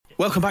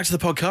Welcome back to the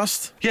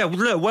podcast. Yeah, well,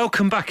 look,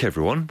 welcome back,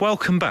 everyone.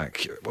 Welcome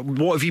back.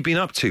 What have you been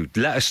up to?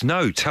 Let us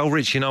know. Tell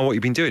Rich what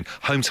you've been doing.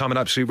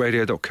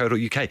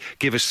 hometime@absoluteradio.co.uk.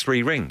 Give us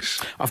 3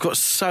 rings. I've got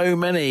so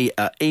many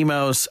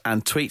emails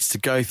and tweets to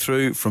go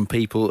through from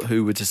people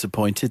who were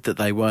disappointed that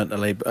they weren't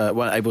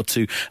able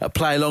to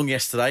play along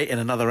yesterday in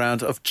another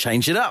round of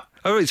Change It Up.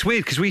 Oh, it's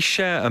weird because we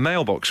share a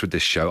mailbox with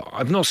this show.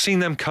 I've not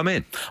seen them come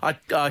in. I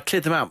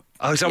cleared them out.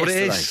 Oh, is that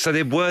yesterday. what it is? So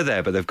they were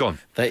there, but they've gone.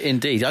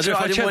 Indeed. So if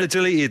I check the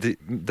deleted,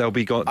 they'll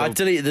be gone. I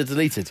deleted the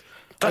deleted.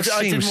 I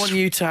didn't want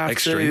you to have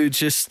to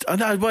just... I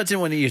didn't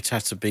want you to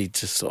have to be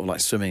just sort of like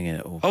swimming in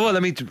it all. Oh, well,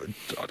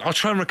 I'll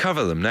try and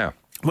recover them now.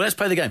 Well, let's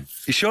play the game.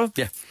 You sure?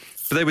 Yeah.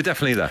 But they were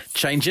definitely there.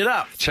 Change it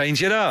up.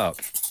 Change it up.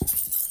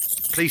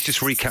 Please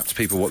just recap to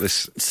people what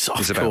this is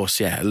about. Of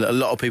course, yeah. A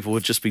lot of people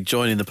would just be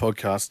joining the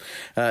podcast.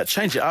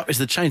 Change It Up is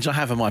the change I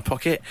have in my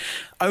pocket.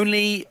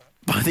 Only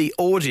by the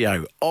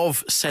audio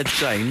of said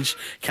change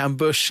can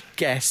Bush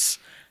guess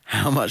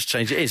how much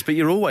change it is. But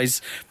you're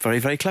always very,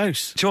 very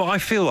close. Do you know what I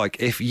feel like?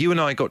 If you and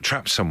I got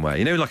trapped somewhere,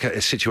 you know, like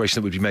a situation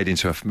that would be made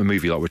into a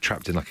movie, like we're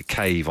trapped in like a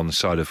cave on the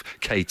side of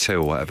K2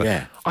 or whatever.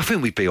 Yeah. I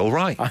think we'd be all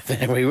right. I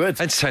think we would.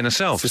 Entertain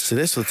ourselves. Just to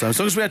this all the time, as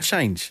long as we had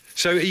change.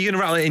 So are you going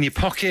to rattle it in your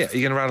pocket? Are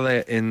you going to rattle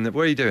it in...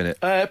 Where are you doing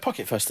it?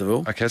 Pocket, first of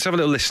all. OK, let's have a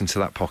little listen to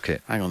that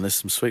pocket. Hang on, there's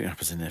some sweet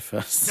wrappers in there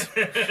first.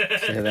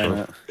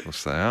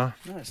 What's that?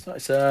 No, it's not.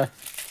 It's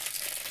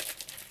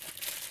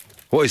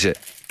What is it?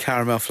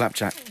 caramel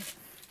flapjack.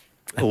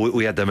 Oh,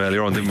 we had them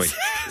earlier on, didn't we?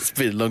 It's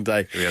been a long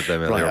day. We had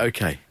them earlier on. Right,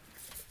 OK.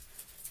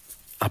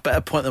 I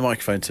better point the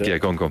microphone to it. Yeah,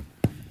 go on.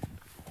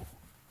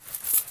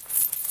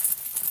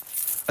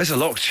 There's a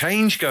lot of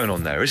change going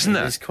on there, isn't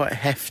there? It's quite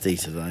hefty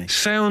today.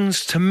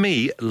 Sounds to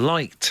me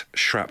light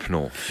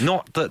shrapnel,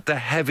 not the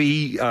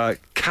heavy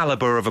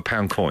calibre of a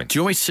pound coin. Do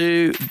you want me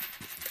to... do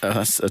you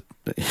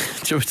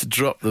want me to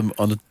drop them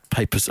on a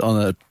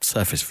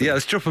surface? Yeah,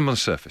 let's drop them on the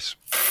surface.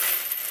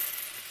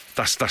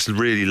 That's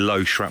really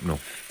low shrapnel.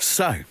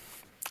 So,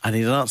 I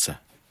need an answer.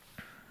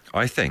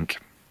 I think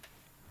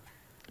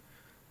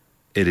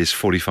it is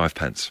 45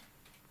 pence.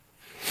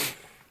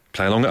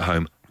 Play along at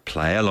home.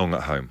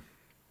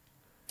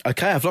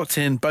 OK, I've locked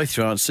in both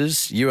your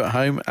answers. You at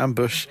home and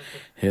Bush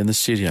here in the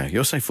studio.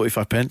 You're saying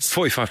 45 pence.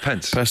 45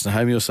 pence. Person at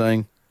home, you're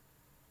saying...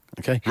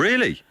 OK.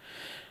 Really?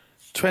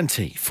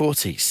 20,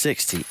 40,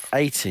 60,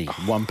 80,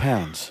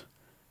 £1.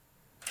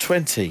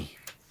 20,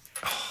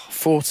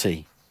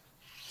 40,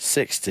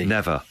 60...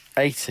 Never.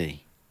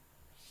 80,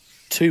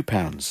 £2,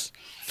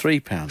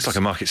 £3. It's like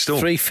a market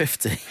stall.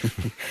 £3.50,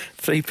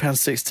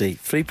 £3.60,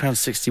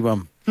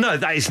 £3.61. No,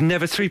 that is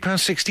never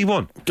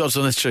 £3.61. God's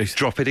honest truth.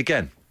 Drop it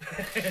again.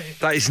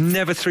 That is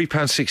never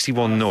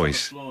 £3.61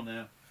 noise.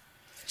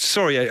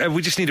 Sorry,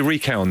 we just need a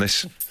recount on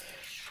this.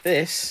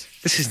 This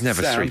is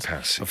never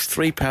 £3. Of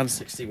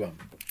 £3.61.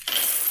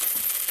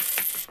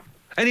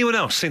 Anyone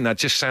else think that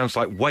just sounds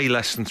like way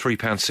less than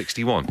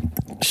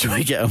 £3.61? Shall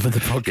we get on with the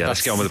podcast? Yeah,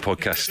 let's get on with the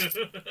podcast.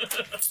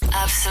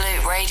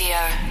 Absolute Radio.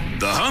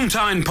 The Home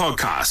Time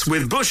Podcast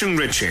with Bush and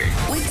Richie.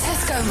 With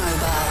Tesco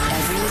Mobile,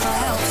 every little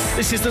helps.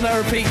 This is the no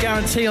repeat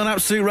guarantee on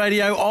Absolute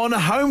Radio on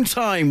Home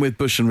Time with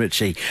Bush and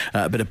Richie.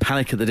 A bit of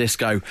Panic at the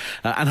Disco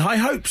and high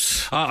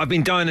hopes. I've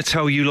been dying to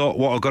tell you lot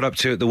what I got up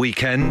to at the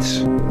weekend.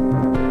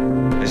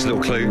 Here's a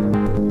little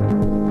clue.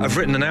 I've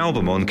written an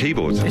album on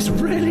keyboard. It's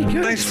really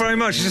good. Thanks very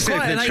much. It's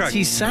quite an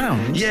 80s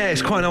sound. Yeah,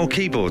 it's quite an old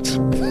keyboard.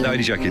 No,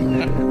 only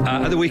joking.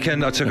 At the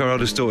weekend, I took our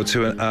oldest daughter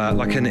to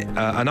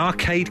an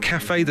arcade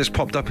cafe that's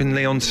popped up in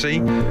Leigh-on-Sea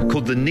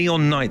called the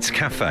Neon Nights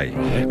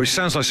Cafe, which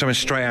sounds like something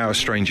straight out of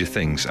Stranger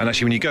Things. And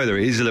actually, when you go there,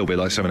 it is a little bit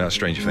like something out of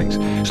Stranger Things.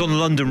 It's on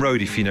London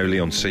Road, if you know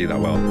Leigh-on-Sea that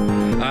well.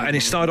 And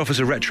it started off as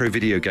a retro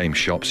video game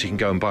shop, so you can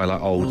go and buy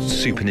like old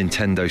Super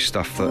Nintendo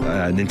stuff,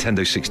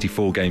 Nintendo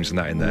 64 games and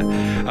that in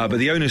there. But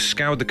the owners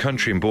scoured the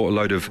country and bought a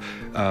load of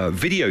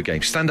video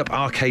games, stand-up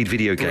arcade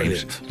video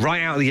games,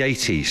 right out of the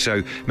 80s.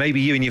 So maybe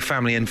you and your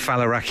family in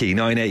Falaraki,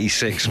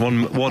 1986,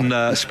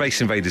 one Space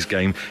Invaders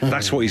game,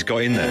 that's what he's got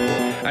in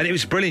there. And it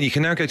was brilliant. You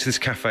can now go to this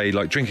cafe,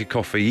 like drink a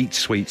coffee, eat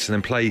sweets, and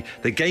then play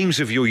the games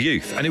of your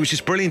youth. And it was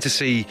just brilliant to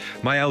see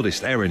my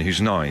eldest, Erin,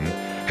 who's 9,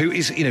 who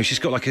is, you know, she's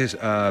got like a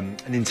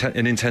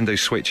Nintendo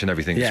Switch and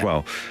everything as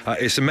well.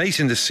 It's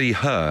amazing to see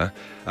her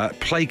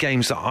play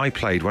games that I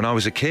played when I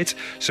was a kid.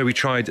 So we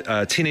tried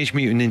Teenage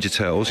Mutant Ninja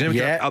Turtles. You know, we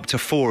got up to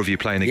 4 of you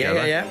playing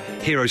together.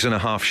 Heroes in a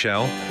Half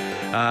Shell.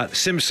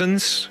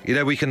 Simpsons. You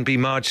know, we can be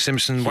Marge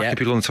Simpson, whacking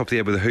people on the top of the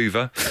head with a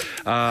Hoover.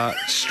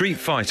 Street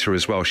Fighter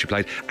as well, she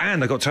played.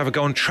 And I got to have a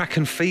go on track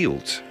and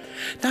field.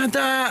 Now,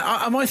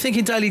 am I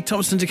thinking Daley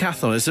Thompson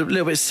Decathlon? It's a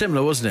little bit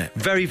similar, wasn't it?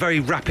 Very, very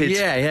rapid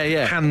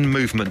hand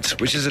movement,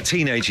 which as a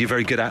teenager you're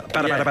very good at.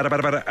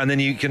 And then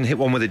you can hit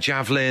one with a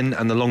javelin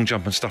and the long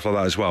jump and stuff like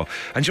that as well.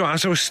 And you know,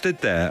 as I was stood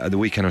there at the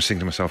weekend, I was thinking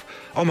to myself,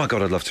 oh my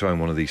God, I'd love to own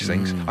one of these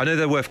things. I know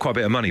they're worth quite a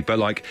bit of money, but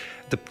like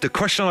the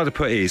question I'd like to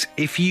put is,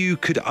 if you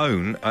could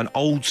own an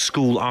old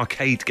school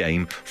arcade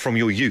game from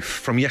your youth,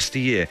 from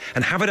yesteryear,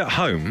 and have it at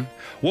home,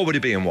 what would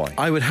it be and why?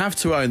 I would have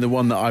to own the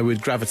one that I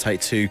would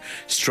gravitate to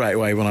straight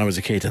away when I I was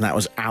a kid, and that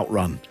was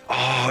Outrun.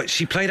 Oh,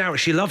 she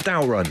loved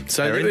Outrun.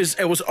 So Erin.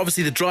 it was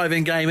obviously the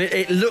driving game.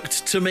 It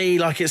looked to me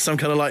like it's some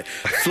kind of like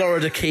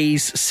Florida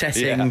Keys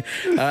setting.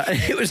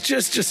 It was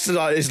just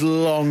like this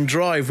long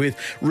drive with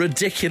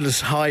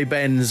ridiculous high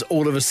bends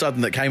all of a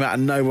sudden that came out of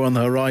nowhere on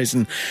the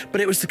horizon.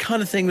 But it was the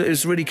kind of thing that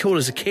was really cool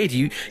as a kid.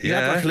 You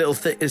had like a little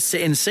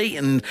sit-in seat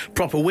and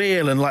proper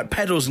wheel and like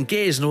pedals and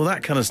gears and all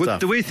that kind of stuff. Well,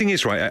 the weird thing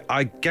is, right,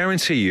 I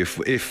guarantee you,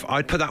 if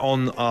I'd put that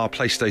on our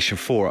PlayStation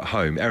 4 at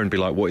home, Erin would be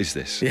like, what is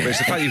this? Yeah. But it's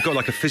the fact you've got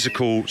like a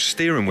physical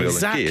steering wheel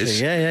Exactly, and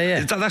gears.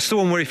 yeah. That's the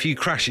one where if you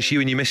crash, it's you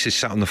and your missus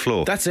sat on the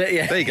floor. That's it,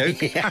 yeah. There you go.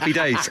 Yeah. Happy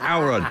days,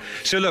 Outrun.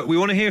 So look, we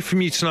want to hear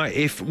from you tonight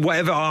if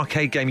whatever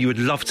arcade game you would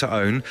love to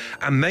own,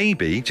 and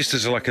maybe, just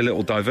as like a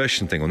little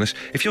diversion thing on this,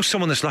 if you're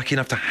someone that's lucky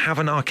enough to have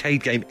an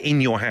arcade game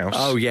in your house.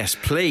 Oh, yes,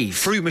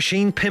 please. Fruit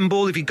machine,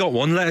 pinball, if you've got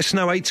one, let us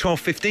know, 8, 12,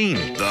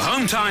 15. The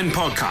Home Time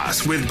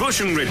Podcast with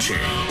Bush and Ritchie.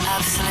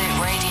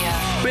 Absolute Radio.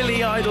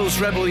 Billy Idol's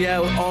Rebel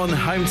Yell on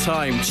Home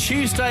Time.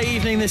 Tuesday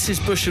evening, this is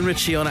Bush and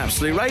Ritchie on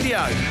Absolute Radio.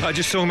 I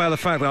just talking about the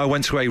fact that I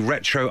went to a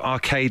retro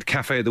arcade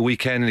cafe at the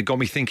weekend, and it got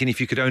me thinking if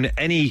you could own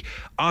any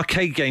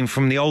arcade game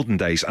from the olden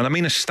days, and I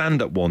mean a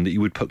stand-up one that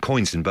you would put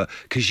coins in, but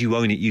because you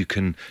own it, you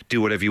can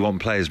do whatever you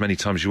want, play as many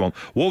times as you want.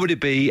 What would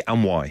it be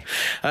and why?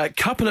 A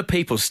couple of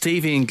people,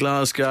 Stevie in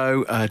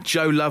Glasgow,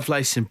 Joe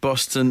Lovelace in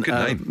Boston,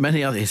 Good name.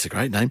 many others, it's a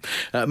great name,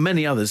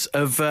 many others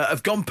have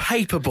gone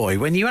Paperboy.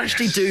 When you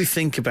actually do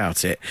think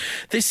about it,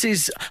 this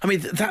is, I mean,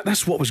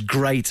 that's what was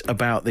great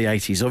about the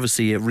 80s.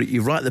 Obviously,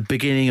 you're right at the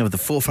beginning of the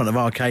forefront of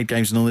arcade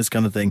games and all this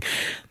kind of thing.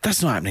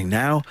 That's not happening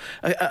now.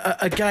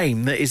 A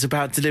game that is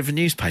about delivering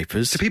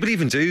newspapers. Do people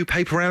even do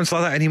paper rounds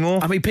like that anymore?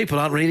 I mean, people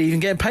aren't really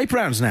even getting paper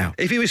rounds now.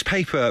 If it was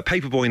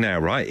Paperboy now,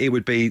 right, it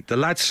would be the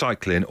lad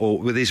cycling or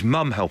with his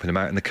mum helping him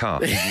out in the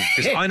car.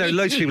 Because I know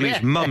loads of people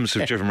whose mums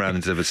have driven around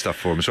and delivered stuff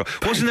for him as well.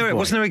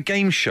 Wasn't there a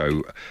game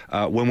show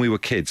when we were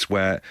kids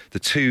where the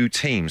two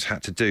teams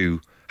had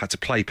to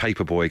play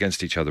Paperboy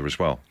against each other as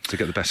well to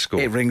get the best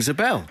score? It rings a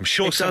bell. I'm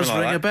sure it something does like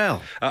ring that. a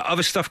bell.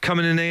 Other stuff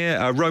coming in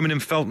here. Roman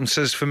in Felton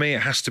says, for me, it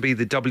has to be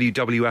the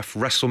WWF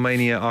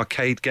WrestleMania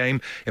arcade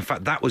game. In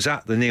fact, that was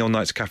at the Neon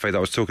Nights Cafe that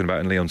I was talking about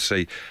in Leon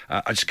C.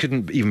 I just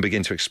couldn't even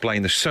begin to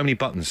explain. There's so many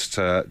buttons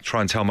to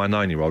try and tell my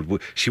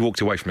 9-year-old. She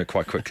walked away from it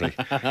quite quickly.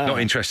 Not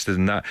interested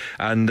in that.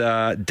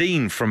 And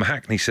Dean from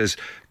Hackney says,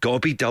 gotta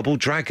be Double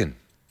Dragon.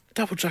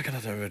 Double Dragon,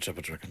 I don't know,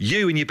 Double Dragon.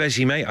 You and your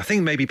Bezzy mate, I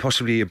think maybe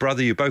possibly your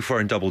brother, you're both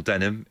wearing double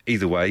denim,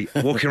 either way,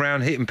 walking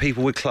around hitting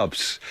people with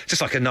clubs.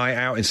 Just like a night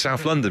out in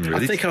South London,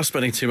 really. I think I was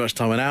spending too much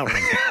time on Outrun.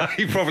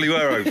 You probably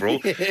were overall.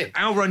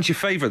 Outrun's your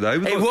favourite,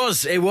 though. It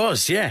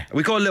was, yeah.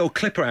 We got a little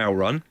clipper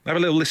Outrun. Have a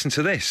little listen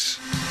to this.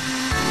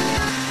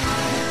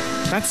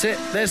 That's it.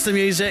 There's the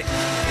music.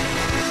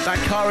 That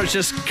car is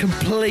just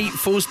complete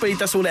full speed.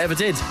 That's all it ever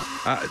did.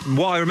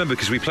 What I remember,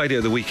 because we played it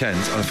at the weekend,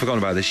 and I've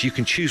forgotten about this, you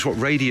can choose what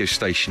radio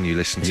station you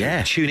listen to.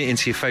 Yeah. Tune it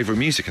into your favourite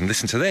music and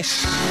listen to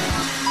this.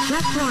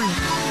 Left right.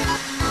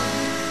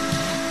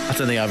 I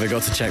don't think I ever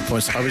got to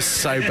checkpoints. I was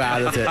so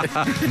bad at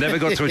it. Never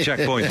got to a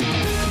checkpoint.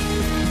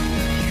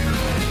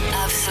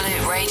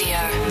 Absolute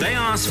Radio. They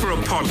asked for a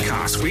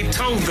podcast. We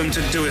told them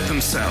to do it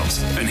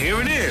themselves. And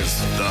here it is.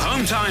 The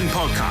Home Time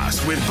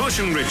Podcast with Bush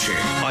and Ritchie.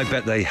 I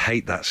bet they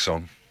hate that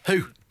song.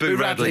 Who? Boo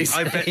Radley's.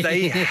 I bet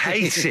they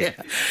hate it.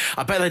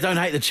 I bet they don't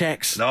hate the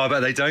checks. No, I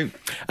bet they don't.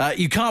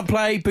 You can't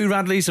play Boo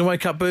Radley's and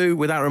Wake Up Boo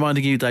without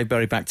reminding you Dave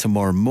Berry back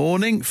tomorrow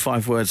morning.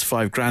 5 words,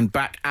 $5,000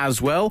 back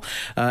as well.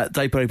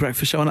 Dave Berry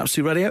Breakfast Show on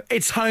Absolute Radio.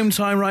 It's home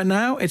time right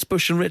now. It's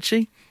Bush and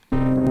Ritchie.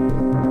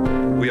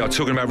 We are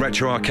talking about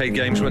retro arcade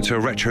games. Went to a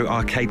retro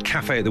arcade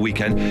cafe at the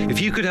weekend. If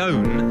you could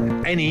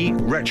own any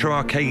retro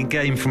arcade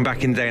game from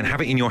back in the day and have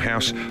it in your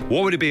house,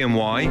 what would it be and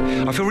why?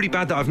 I feel really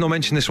bad that I've not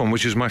mentioned this one,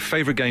 which was my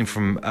favourite game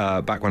from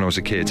back when I was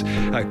a kid.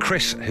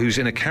 Chris, who's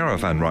in a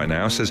caravan right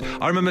now, says,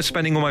 I remember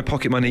spending all my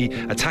pocket money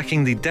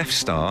attacking the Death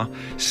Star,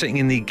 sitting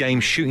in the game,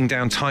 shooting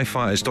down TIE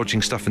fighters,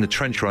 dodging stuff in the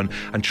trench run,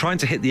 and trying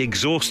to hit the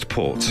exhaust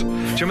port. Do you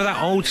remember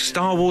that old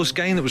Star Wars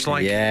game that was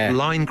like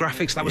line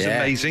graphics? That was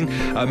amazing.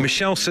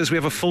 Michelle says we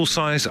have a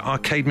full-size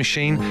arcade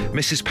machine,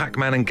 Mrs.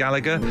 Pac-Man and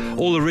Gallagher,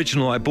 all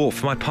original I bought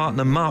for my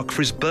partner Mark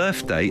for his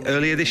birthday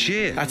earlier this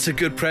year. That's a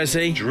good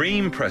Prezi.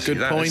 Dream Prezi, Good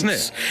that, points.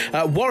 isn't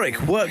it?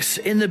 Warwick works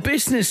in the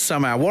business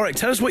somehow. Warwick,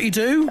 tell us what you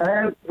do.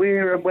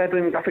 We're a web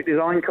and graphic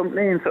design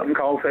company in Sutton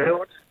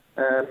Coldfield.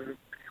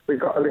 We've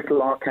got a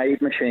little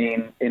arcade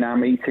machine in our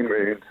meeting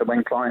room, so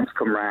when clients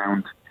come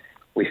round,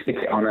 we stick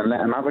it on and let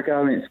them have a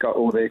go, and it's got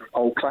all the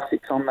old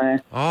classics on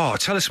there. Oh,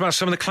 tell us about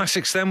some of the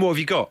classics then. What have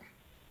you got?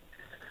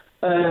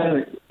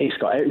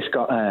 It's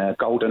got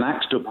Golden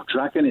Axe, Double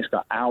Dragon, it's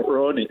got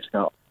Outrun, it's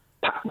got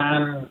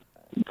Pac-Man,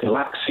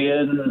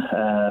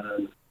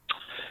 Galaxian,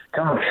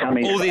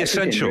 all the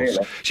essentials.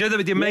 Really. Do you know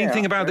the main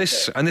thing about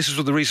this, and this is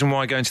what the reason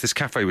why going to this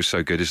cafe was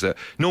so good, is that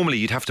normally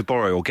you'd have to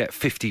borrow or get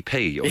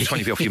 50p or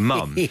 20p off your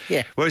mum.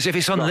 Yeah. Whereas if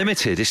it's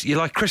unlimited, you're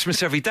like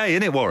Christmas every day,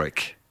 isn't it,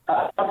 Warwick?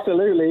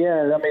 Absolutely,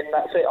 yeah. I mean,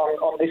 that's it.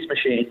 On this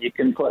machine, you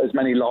can put as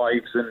many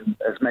lives and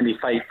as many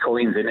fake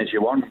coins in as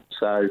you want.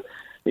 So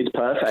It's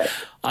perfect.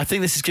 I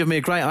think this has given me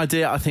a great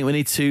idea. I think we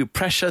need to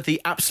pressure the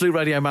Absolute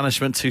Radio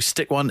management to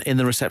stick one in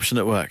the reception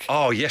at work.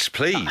 Oh, yes,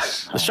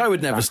 please. The show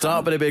would never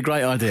start, but it'd be a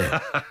great idea.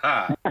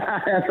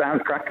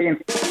 Sounds cracking.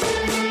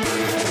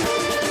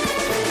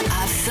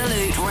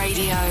 Absolute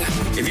Radio.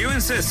 If you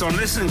insist on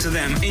listening to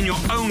them in your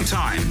own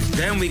time,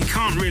 then we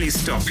can't really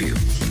stop you.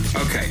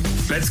 Okay,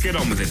 let's get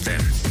on with it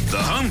then.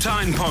 The Home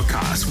Time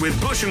Podcast with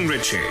Bush and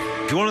Richie.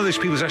 If you're one of those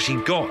people who's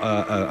actually got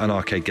an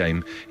arcade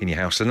game in your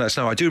house, then let us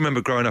know. I do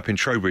remember growing up in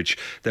Trowbridge,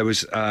 there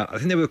was, I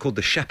think they were called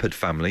the Shepherd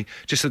family,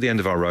 just at the end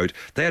of our road.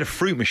 They had a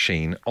fruit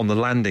machine on the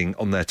landing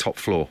on their top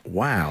floor.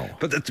 Wow.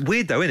 But that's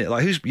weird though, isn't it?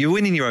 Like, you're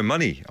winning your own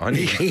money, aren't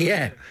you?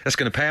 Yeah. That's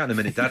going to pay out in a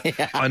minute, Dad.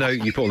 Yeah. I know,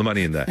 you put all the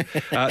money in there.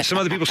 Some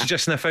other people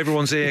suggesting their favourite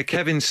ones here.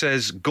 Kevin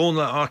says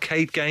Gauntlet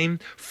arcade game,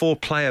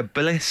 4-player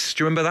Bliss.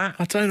 Do you remember that?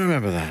 I don't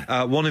remember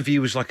that. One of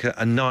you was like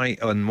a knight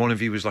and one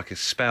of you was like a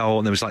spell,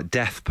 and there was like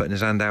Death putting his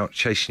hand out,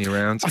 chasing you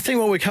around. I think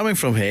what we're coming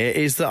from here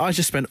is that I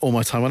just spent all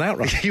my time on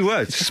Outrun. You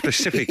were,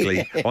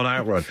 specifically on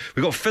Outrun.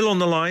 We've got Phil on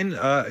the line,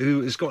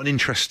 who has got an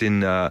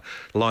interesting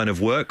line of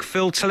work.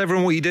 Phil, tell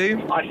everyone what you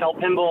do. I sell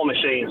pinball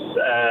machines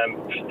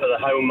for the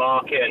home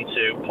market and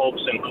to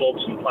pubs and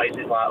clubs and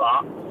places like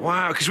that.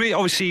 Wow, because we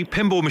obviously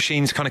pinball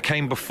machines kind of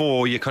came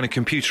before your kind of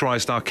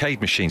computerised arcade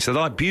machines. So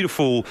they're like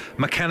beautiful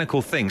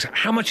mechanical things.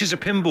 How much is a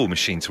pinball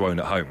machine to own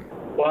at home?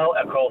 Well,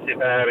 of course, it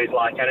varies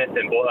like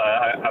anything, but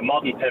a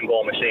modern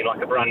pinball machine,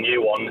 like a brand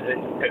new one,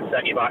 could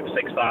set you back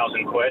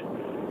 £6,000,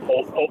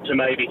 up to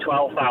maybe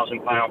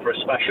 £12,000 for a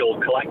special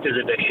collector's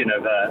edition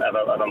of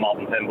a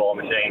modern pinball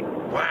machine.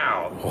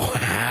 Wow.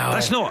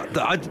 That's not...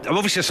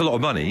 obviously, that's a lot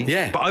of money.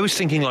 Yeah. But I was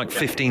thinking like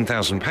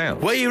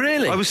 £15,000. Were you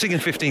really? I was thinking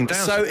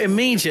 15,000. So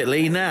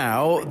immediately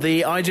now,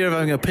 the idea of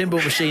having a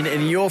pinball machine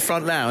in your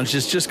front lounge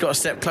has just got a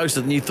step closer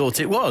than you thought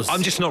it was.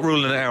 I'm just not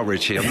ruling it out,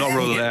 Richie. I'm not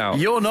ruling it out.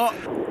 You're not.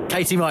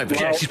 Katie might be.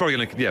 Yeah, she's probably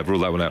going to rule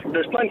that one out.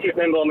 There's plenty of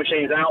pinball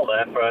machines out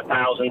there for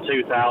 £1,000,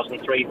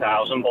 £2,000,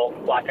 £3,000,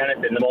 but like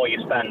anything, the more you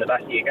spend, the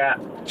better you get.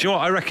 Do you know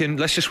what? I reckon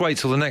let's just wait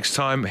till the next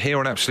time here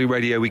on Absolute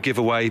Radio we give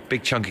away a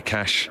big chunk of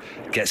cash,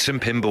 get some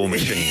pinball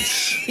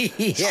machines.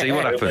 Yeah. See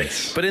what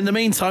happens. But in the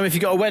meantime, if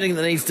you've got a wedding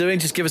that needs doing,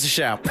 just give us a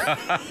shout.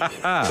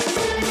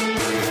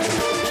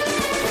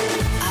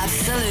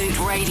 Absolute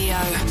Radio.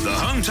 The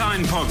Home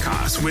Time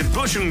Podcast with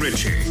Bush and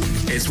Richie.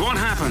 It's what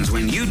happens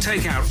when you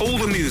take out all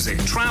the music,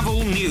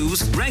 travel,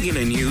 news,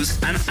 regular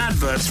news, and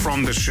adverts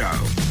from the show.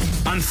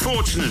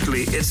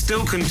 Unfortunately, it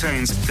still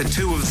contains the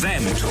two of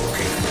them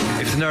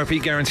talking. If the no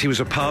repeat guarantee was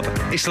a pub,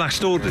 it's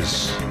last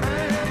orders.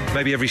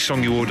 Maybe every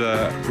song you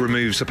order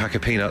removes a pack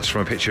of peanuts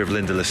from a picture of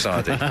Linda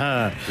Lusardi.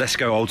 Let's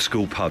go old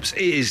school pubs.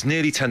 It is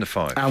nearly 10 to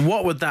 5. And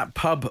what would that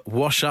pub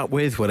wash up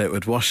with? Well, it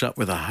would wash up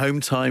with a Home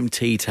Time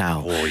tea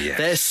towel. Oh, yes.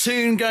 There's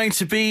soon going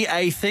to be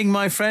a thing,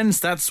 my friends.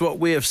 That's what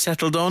we have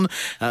settled on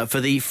for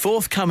the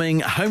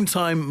forthcoming Home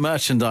Time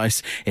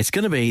merchandise. It's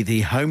going to be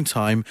the Home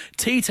Time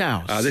tea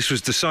towels. This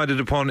was decided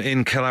upon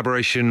in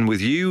collaboration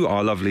with you,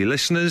 our lovely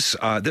listeners.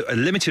 A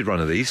limited run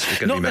of these is going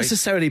to Not be made.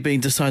 necessarily being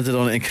decided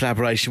on in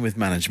collaboration with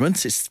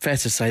management. It's fair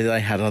to say that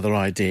they had other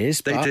ideas.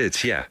 They but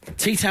did, yeah.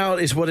 Tea towel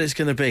is what it's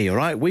going to be, all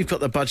right? We've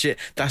got the budget.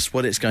 That's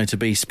what it's going to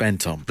be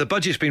spent on. The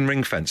budget's been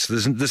ring-fenced.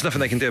 There's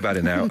nothing they can do about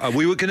it now.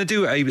 We were going to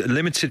do a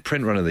limited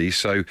print run of these,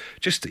 so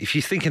just if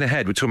you're thinking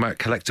ahead, we're talking about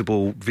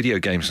collectible video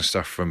games and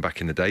stuff from back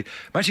in the day.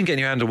 Imagine getting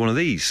your hand on one of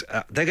these.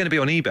 They're going to be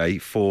on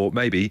eBay for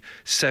maybe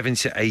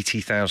 £70,000 to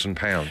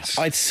 £80,000.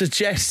 I'd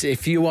suggest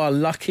if you are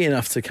lucky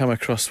enough to come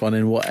across one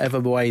in whatever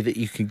way that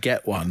you can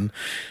get one,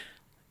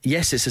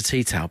 yes, it's a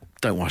tea towel.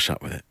 Don't wash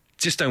up with it.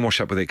 Just don't wash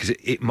up with it because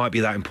it might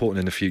be that important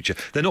in the future.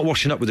 They're not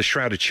washing up with a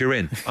Shroud of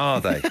Turin, are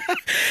they?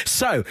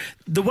 So,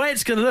 the way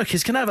it's going to look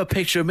is going to have a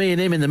picture of me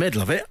and him in the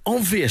middle of it,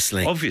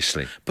 obviously.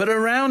 Obviously. But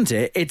around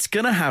it, it's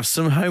going to have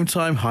some Home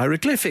Time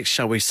hieroglyphics,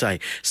 shall we say.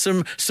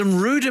 Some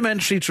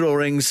rudimentary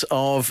drawings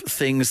of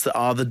things that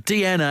are the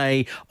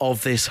DNA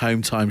of this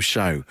Home Time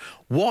show.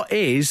 What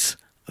is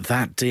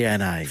that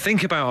DNA?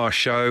 Think about our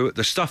show,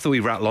 the stuff that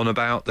we rattle on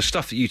about, the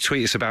stuff that you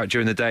tweet us about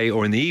during the day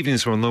or in the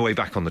evenings or on the way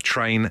back on the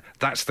train.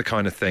 That's the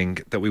kind of thing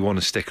that we want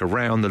to stick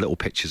around, the little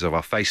pictures of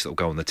our face that will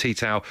go on the tea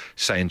towel,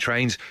 saying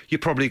trains. You're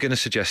probably going to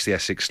suggest the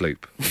Essex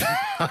Loop.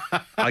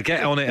 I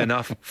get on it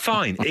enough.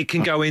 Fine, it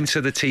can go into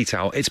the tea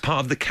towel. It's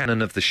part of the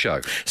canon of the show.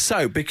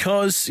 So,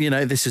 because,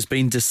 this has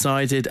been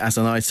decided as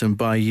an item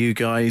by you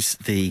guys,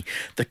 the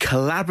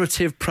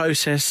collaborative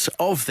process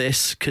of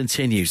this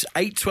continues.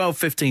 8 12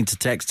 15 to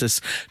text us.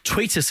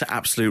 Tweet us at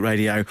Absolute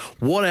Radio.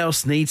 What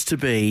else needs to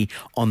be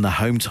on the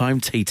Home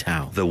Time tea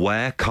towel? The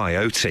Were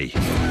Coyote.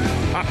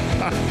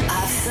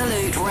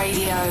 Absolute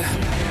Radio.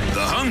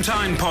 The Home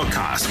Time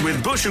Podcast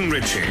with Bush and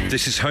Richie.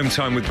 This is Home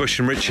Time with Bush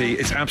and Richie.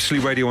 It's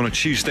Absolute Radio on a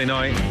Tuesday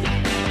night.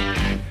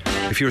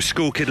 If you're a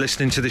school kid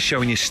listening to the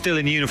show and you're still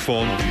in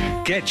uniform,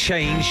 get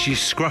changed, you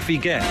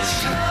scruffy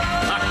gets.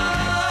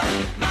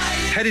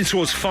 Heading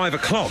towards 5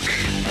 o'clock.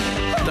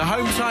 The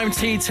Home Time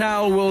tea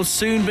towel will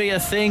soon be a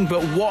thing,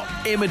 but what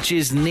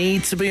images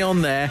need to be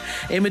on there?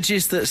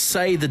 Images that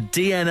say the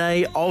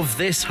DNA of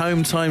this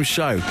Home Time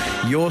show.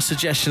 Your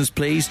suggestions,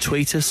 please.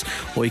 Tweet us,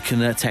 or you can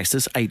text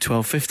us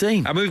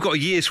 81215. And we've got a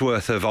year's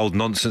worth of old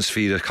nonsense for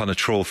you to kind of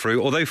trawl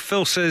through. Although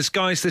Phil says,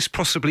 guys, this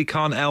possibly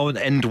can't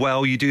end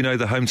well. You do know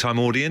the Home Time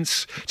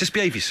audience. Just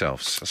behave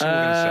yourselves. That's all we're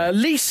going to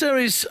say. Lisa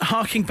is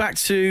harking back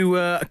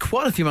to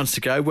quite a few months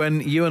ago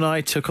when you and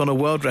I took on a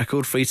world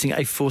record for eating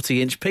a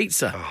 40-inch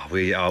pizza.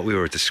 Oh, we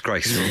were a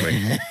disgrace,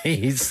 weren't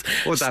we?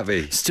 What would that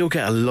be? Still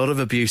get a lot of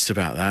abuse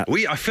about that.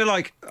 I feel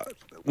like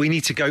we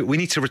need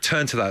to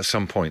return to that at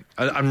some point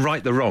and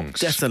right the wrongs.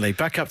 Definitely.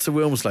 Back up to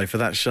Wilmslow for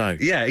that show.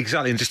 Yeah,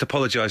 exactly. And just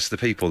apologise to the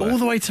people there. All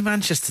the way to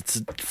Manchester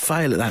to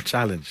fail at that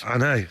challenge. I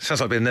know.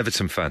 Sounds like being an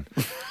Everton fan.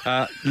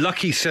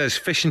 Lucky says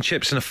fish and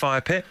chips in a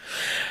fire pit.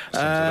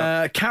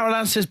 Carol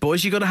Ann says,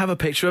 boys, you've got to have a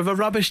picture of a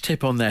rubbish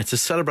tip on there to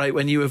celebrate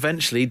when you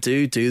eventually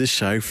do the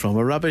show from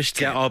a rubbish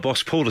tip. Get our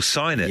boss Paul to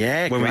sign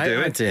it when we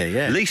do idea, it.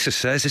 Yeah. Lisa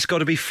says it's got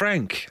to be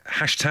Frank.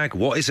 #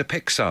 what is a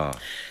Pixar?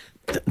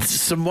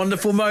 Some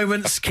wonderful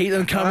moments. Keep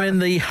them coming.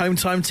 The Home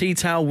Time tea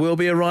towel will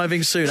be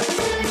arriving soon.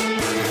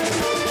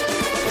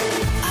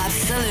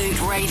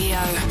 Absolute Radio.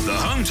 The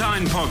Home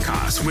Time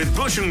Podcast with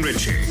Bush and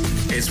Richie.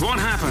 It's what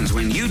happens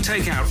when you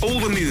take out all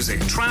the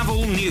music,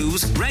 travel,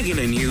 news,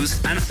 regular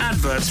news, and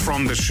adverts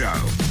from the show.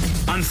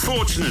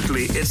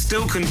 Unfortunately, it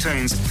still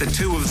contains the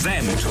two of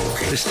them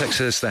talking. This text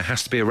says there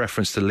has to be a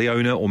reference to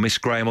Leona or Miss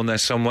Graham on there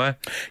somewhere.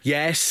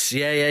 Yes,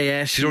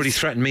 yeah. She's already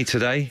threatened me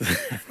today.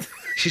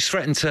 She's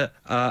threatened to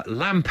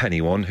lamp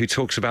anyone who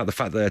talks about the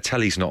fact that their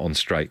telly's not on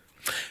straight.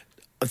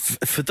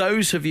 For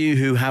those of you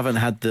who haven't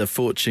had the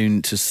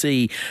fortune to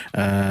see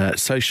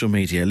social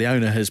media,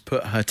 Leona has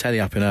put her telly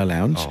up in her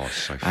lounge. Oh,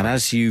 so funny. And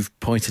as you've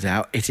pointed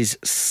out, it is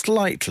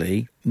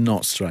slightly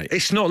not straight.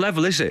 It's not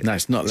level, is it? No,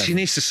 it's not level. She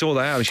needs to sort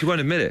that out, and she won't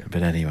admit it.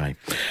 But anyway,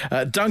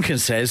 Duncan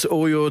says,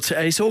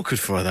 it's awkward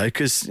for her, though,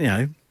 because, you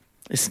know,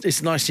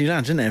 it's nice new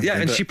lounge, isn't it? Yeah,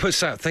 and she puts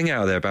that thing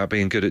out there about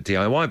being good at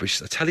DIY, but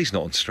the telly's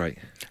not on straight.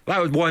 That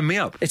would wind me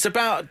up. It's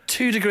about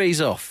 2 degrees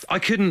off. I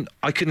couldn't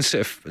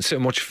sit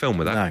and watch a film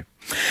with that. No.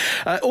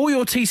 All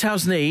your tea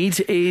towels need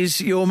is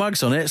your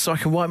mugs on it, so I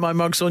can wipe my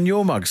mugs on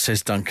your mugs,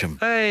 says Duncan.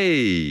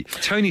 Hey,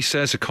 Tony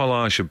says a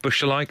collage of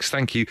Bushalikes,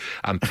 thank you.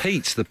 And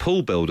Pete, the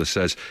pool builder,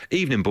 says,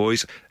 evening,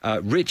 boys.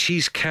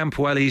 Richie's Camp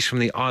Wellies from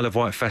the Isle of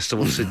Wight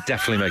Festival should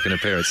definitely make an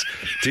appearance.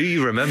 Do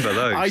you remember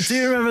those? I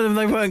do remember them.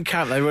 They weren't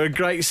camp. They were a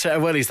great set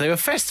of wellies. They were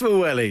festival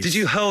wellies. Did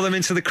you hurl them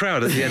into the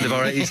crowd at the end of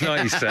our 80s,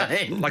 90s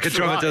set? Like a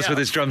drummer does with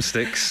his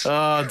drumsticks?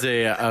 Oh,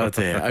 dear.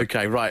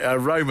 OK, right.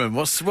 Roman,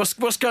 what's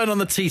going on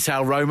the tea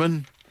towel, Roman?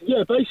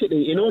 Yeah,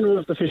 basically, in honour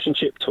of the fish and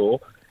chip tour,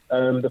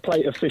 the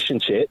plate of fish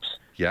and chips,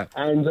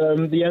 and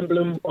the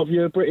emblem of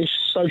your British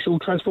Social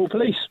Transport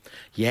Police.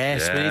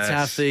 Yes, we need to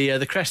have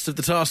the crest of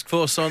the task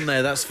force on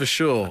there, that's for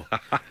sure.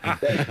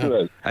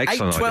 Excellent.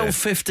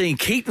 8-12-15,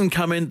 keep them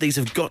coming. These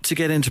have got to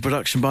get into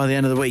production by the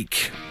end of the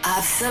week.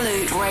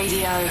 Absolute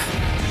Radio.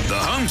 The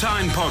Home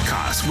Time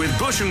Podcast with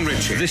Bush and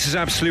Richie. This is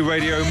Absolute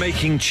Radio,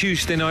 making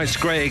Tuesday nights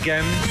great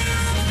again.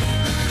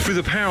 Through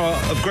the power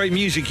of great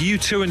music,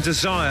 U2 and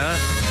Desire,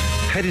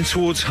 heading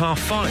towards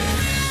 5:30.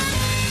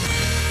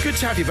 Good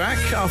to have you back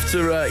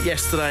after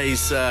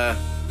yesterday's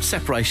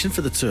separation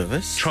for the two of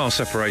us. Trial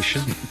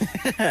separation.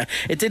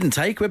 It didn't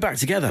take. We're back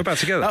together.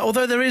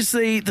 Although there is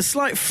the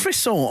slight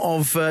frisson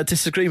of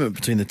disagreement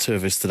between the two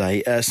of us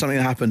today. Something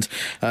that happened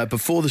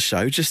before the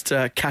show, just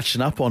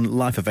catching up on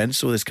life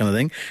events, all this kind of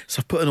thing.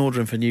 So I've put an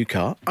order in for a new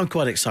car. I'm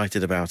quite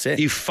excited about it.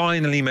 You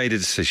finally made a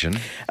decision.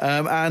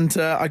 And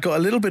I got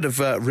a little bit of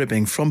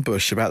ribbing from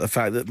Bush about the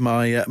fact that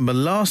my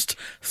last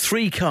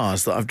 3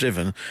 cars that I've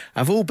driven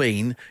have all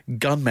been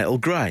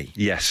gunmetal grey.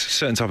 Yes,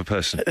 certain type of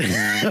person.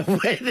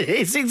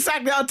 It's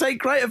exactly. I'll take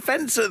great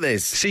offence at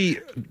this. See,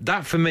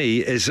 that for me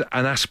is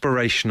an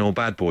aspirational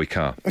bad boy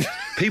car.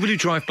 People who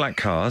drive black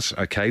cars,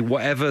 okay,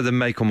 whatever the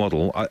make or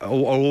model, are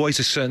always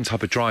a certain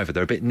type of driver.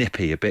 They're a bit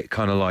nippy, a bit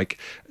kind of like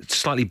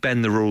slightly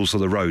bend the rules of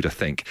the road, I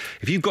think.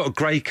 If you've got a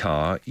grey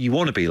car, you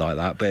want to be like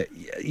that, but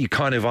you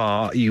kind of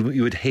are,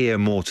 you adhere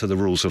more to the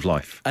rules of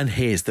life. And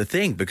here's the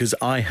thing, because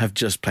I have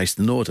just placed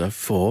an order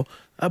for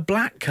a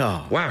black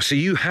car. Wow, so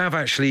you have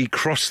actually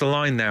crossed the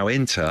line now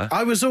into...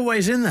 I was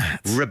always in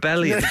that.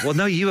 Rebellion. Well,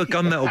 no, you were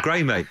gunmetal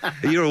grey, mate.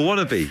 You're a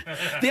wannabe.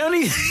 The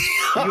only...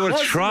 You want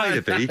to try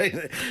to be.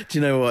 Do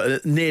you know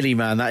what? Nearly,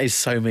 man. That is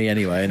so me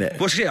anyway, isn't it?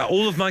 Well, yeah,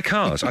 all of my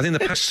cars, I think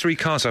the past 3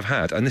 cars I've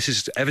had, and this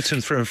is Everton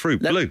through and through,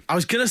 blue. I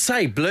was going to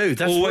say blue.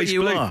 That's always what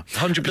you blue. are.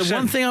 100%. The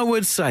one thing I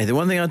would say, the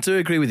one thing I do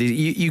agree with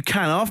you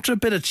can, after a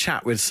bit of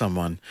chat with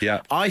someone,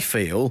 I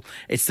feel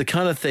it's the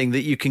kind of thing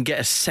that you can get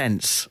a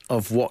sense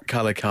of what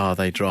colour car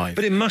they drive.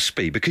 But it must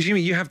be, because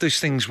you have those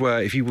things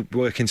where if you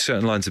work in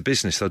certain lines of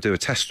business, they'll do a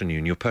test on you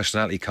and your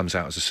personality comes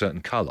out as a certain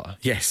colour.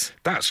 Yes.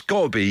 That's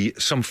got to be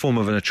some form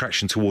of an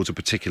attraction towards a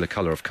particular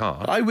colour of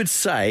car. I would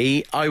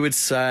say I'm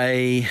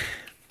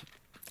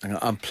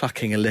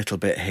plucking a little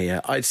bit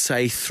here. I'd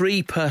say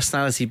 3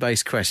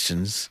 personality-based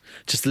questions,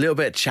 just a little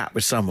bit of chat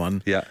with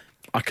someone. Yeah.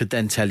 I could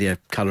then tell you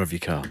colour of your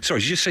car. Sorry,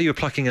 did you just say you were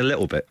plucking a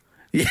little bit?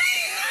 Yeah.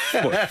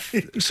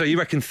 So you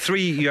reckon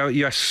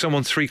you ask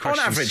someone 3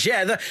 questions? On average,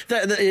 yeah.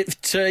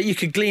 You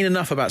could glean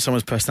enough about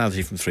someone's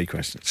personality from 3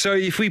 questions. So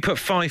if we put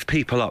 5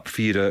 people up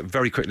for you to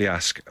very quickly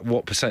ask,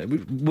 what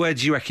percent? Where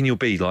do you reckon you'll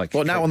be? Like,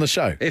 well, now on the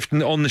show. If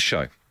on the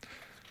show.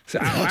 So,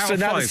 so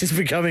now this is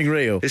becoming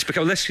real. It's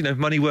become less,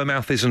 money where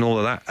mouth is and all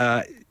of that.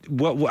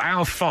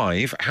 Out of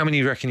 5, how many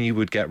do you reckon you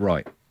would get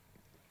right?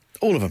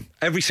 All of them.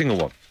 Every single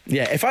one.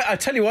 Yeah. I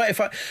tell you what,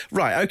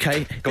 right,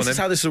 okay. This is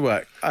how this will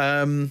work.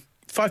 5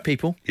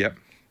 people. Yep.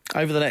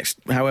 Over the next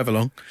however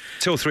long.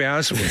 2 or 3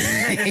 hours.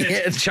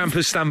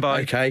 Champers stand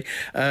by. Okay.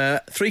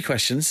 3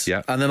 questions.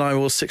 Yeah. And then I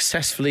will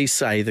successfully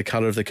say the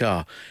colour of the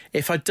car.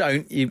 If I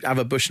don't, you have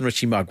a Bush and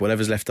Richie mug,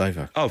 whatever's left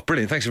over. Oh,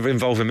 brilliant. Thanks for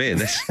involving me in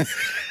this.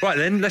 Right,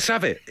 then, let's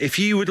have it. If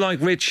you would like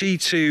Richie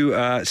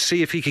to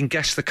see if he can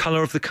guess the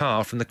colour of the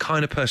car from the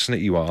kind of person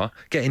that you are,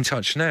 get in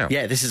touch now.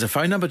 Yeah, this is a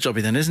phone number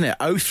jobby then, isn't it?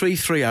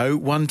 0330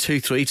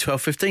 123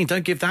 1215.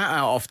 Don't give that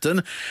out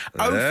often.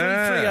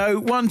 0330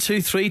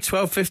 123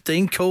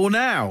 1215. Call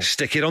now.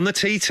 Stick it on the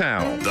tea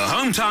towel. The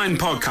Home Time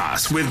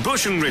Podcast with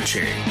Bush and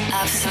Richie.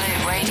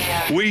 Absolute Radio.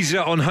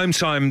 Weezer on Home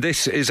Time.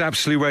 This is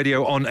Absolute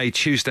Radio on a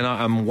Tuesday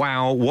night. And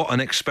wow, what an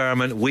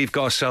experiment we've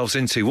got ourselves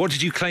into. What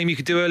did you claim you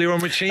could do earlier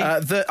on, Richie?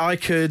 That I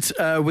could,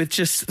 with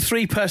just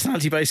 3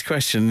 personality-based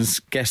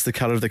questions, guess the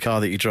colour of the car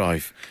that you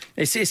drive.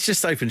 It's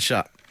just open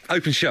shut.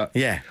 Open shut.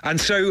 Yeah.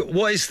 And so,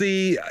 what is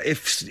the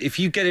if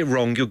you get it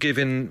wrong, we're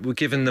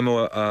giving them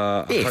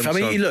a if I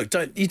mean, look,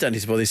 you don't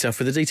need to bother yourself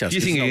with the details. Do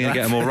you think you're going to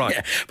get them all right?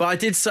 Yeah. But I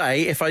did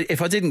say if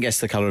I didn't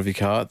guess the colour of your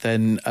car,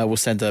 then we'll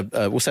send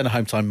a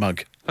Home Time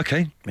mug.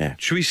 Okay. Yeah.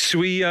 Should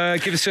we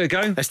give this a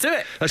go? Let's do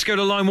it. Let's go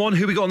to line 1.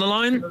 Who we got on the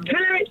line? Hello,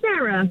 it's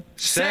Sarah.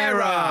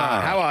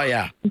 Sarah, how are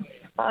you?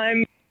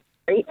 I'm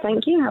great,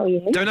 thank you. How are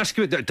you? Don't ask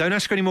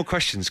her any more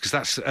questions because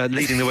that's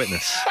leading the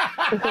witness.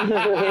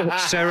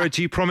 Sarah,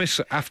 do you promise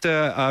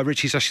after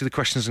Richie's asked you the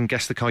questions and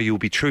guessed the car, you will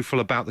be truthful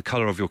about the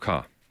colour of your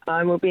car?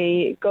 I will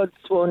be God's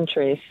sworn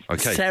truth.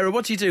 Okay. Sarah,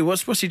 what do you do?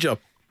 What's your job?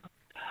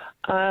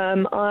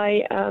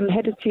 I am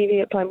head of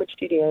TV at Pinewood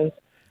Studios.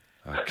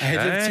 Okay.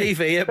 Head of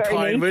TV at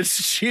Pinewood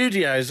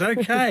Studios.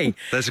 Okay.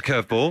 There's a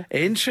curveball.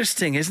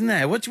 Interesting, isn't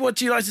there? What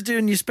do you like to do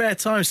in your spare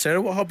time,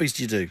 Sarah? What hobbies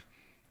do you do?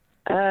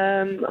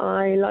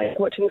 I like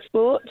watching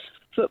sports,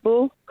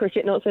 football,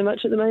 cricket not so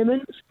much at the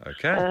moment.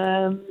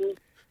 Okay.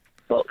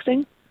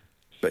 Boxing.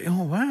 But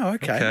oh wow,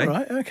 okay, all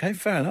right, okay,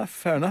 fair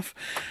enough.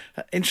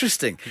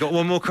 Interesting. You got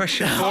one more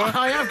question for her?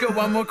 I have got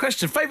one more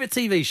question. Favourite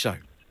TV show?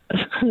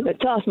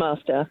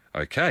 Taskmaster.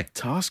 Okay.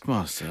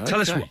 Taskmaster. Okay.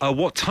 Tell us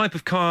what type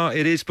of car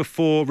it is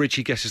before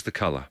Richie guesses the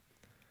colour.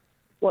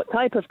 What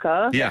type of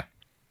car? Yeah.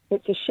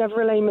 It's a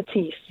Chevrolet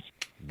Matisse.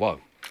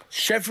 Whoa.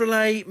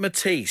 Chevrolet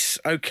Matisse.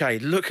 Okay,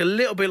 look a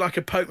little bit like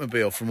a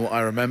Popemobile from what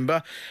I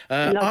remember.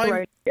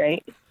 Road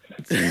skate.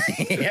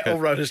 Yeah, or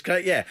roller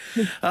skate, yeah.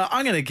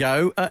 I'm going to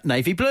go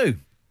navy blue.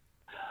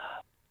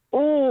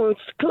 Oh,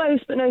 it's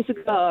close but no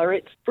cigar.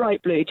 It's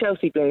bright blue,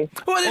 Chelsea blue.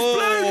 Well, it's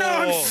blue. No,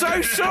 I'm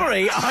so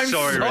sorry. I'm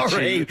sorry.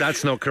 Richie.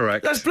 That's not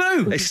correct. That's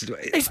blue.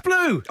 It's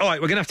blue. All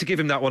right, we're going to have to give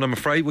him that one, I'm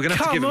afraid. We're going to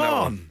have to give him that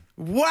one.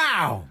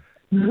 Wow.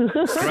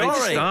 Great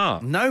Sorry.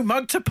 start. No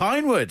mug to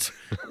Pinewood.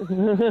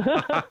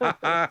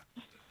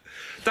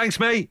 Thanks,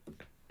 mate.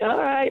 All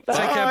right, bye.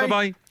 Take care,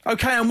 bye-bye.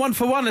 Okay, and 1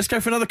 for 1. Let's go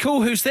for another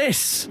call. Who's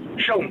this?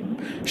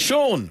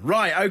 Sean,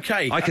 right,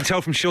 okay. I can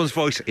tell from Sean's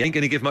voice he ain't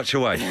going to give much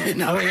away.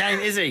 No, he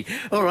ain't, is he?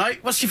 All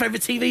right, what's your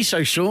favourite TV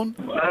show, Sean?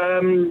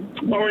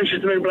 Orange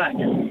is the New Black.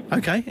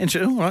 Okay,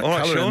 interesting. All right,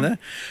 colour Sean. in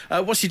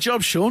there. What's your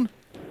job, Sean?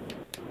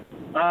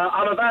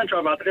 I'm a van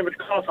driver. I deliver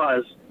car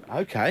tyres.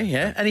 Okay,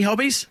 yeah. Any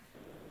hobbies?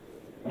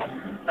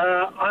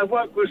 I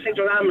work with St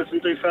John Ambulance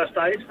and do first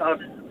aid. I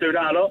do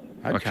that a lot.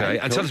 Okay.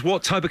 And cool. tell us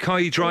what type of car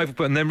you drive,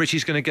 and then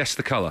Richie's going to guess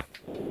the colour.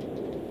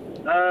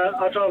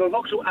 I drive a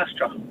Vauxhall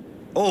Astra.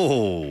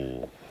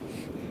 Oh.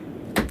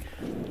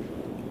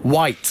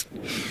 White.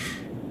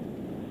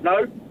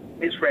 No,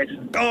 it's red.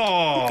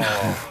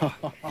 Oh.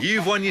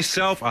 You've won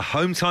yourself a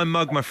Home Time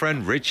mug, my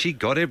friend. Richie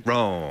got it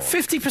wrong.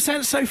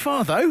 50% so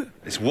far, though.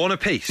 It's one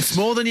apiece. It's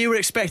more than you were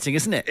expecting,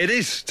 isn't it? It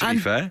is, to be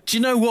fair. Do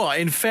you know what?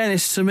 In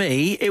fairness to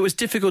me, it was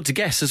difficult to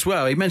guess as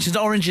well. He mentioned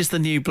Orange is the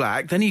New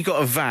Black, then you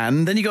got a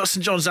van, then you got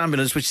St John's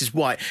Ambulance, which is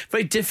white.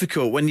 Very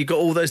difficult when you got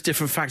all those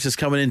different factors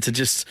coming in to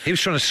just... He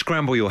was trying to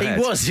scramble your head.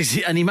 He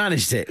was, and he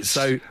managed it.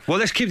 So, well,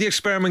 let's keep the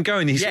experiment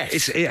going.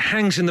 Yes. It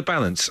hangs in the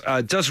balance.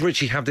 Does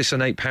Richie have this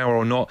innate power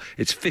or not?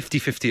 It's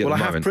 50-50 at the moment. Well,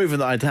 I have proven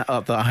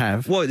that I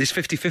have. Well, it's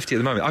 50-50 at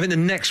the moment. I think the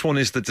next one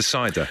is the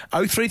decider.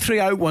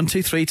 0330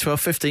 123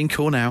 1215.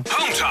 Call now.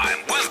 Home Time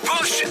with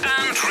Bush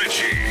and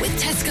Richie. With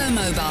Tesco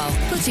Mobile,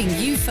 putting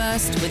you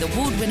first with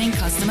award-winning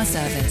customer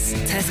service.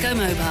 Tesco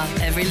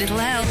Mobile, every little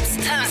helps.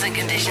 Terms and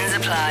conditions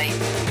apply.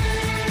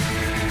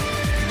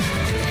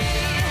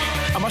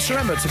 must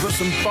remember to put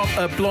some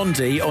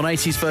Blondie on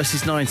 80s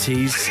versus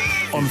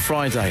 90s on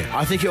Friday.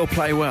 I think it'll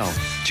play well.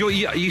 Do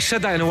you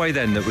said that in a way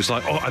then that was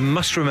like, I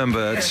must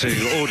remember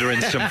to order in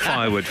some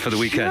firewood for the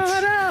weekend.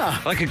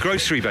 Like a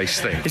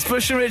grocery-based thing. It's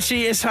Bush and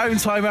Richie, it's Home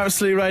Time,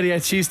 Absolute Radio,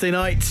 Tuesday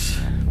night.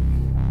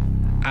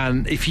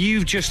 And if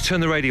you've just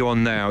turned the radio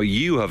on now,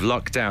 you have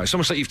lucked out. It's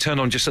almost like you've turned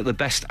on just at the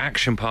best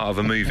action part of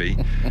a movie.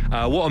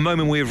 What a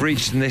moment we have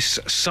reached in this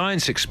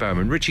science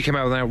experiment. Richie came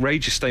out with an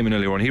outrageous statement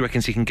earlier on. He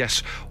reckons he can guess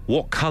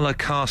what colour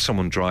car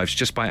someone drives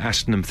just by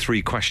asking them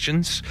 3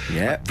 questions.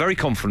 Yeah. Very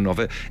confident of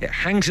it. It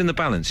hangs in the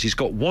balance. He's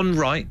got 1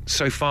 right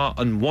so far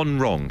and 1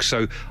 wrong.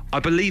 So I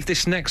believe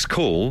this next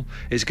call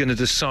is going to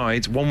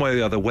decide one way or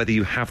the other whether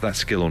you have that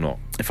skill or not.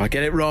 If I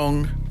get it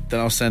wrong, then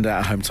I'll send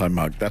out a Home Time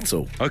mug, that's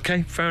all.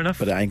 OK, fair enough.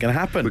 But it ain't going to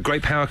happen. With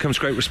great power comes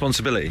great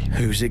responsibility.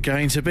 Who's it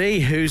going to be?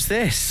 Who's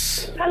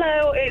this?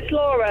 Hello, it's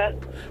Laura.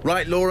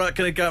 Right, Laura,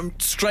 going to go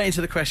straight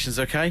into the questions,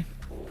 OK?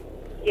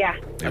 Yeah.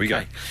 Here we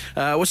go.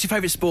 What's your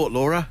favourite sport,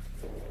 Laura?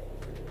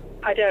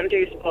 I don't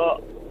do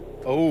sport.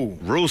 Oh.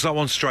 Rules that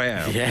one straight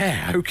out.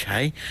 Yeah,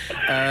 OK.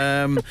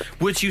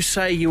 Would you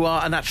say you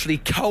are a naturally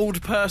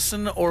cold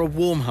person or a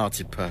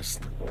warm-hearted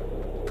person?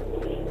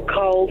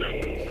 Cold.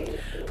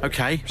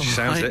 OK. She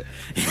sounds it.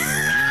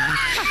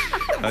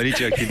 Only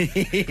joking.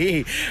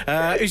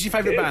 Who's your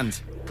favourite band?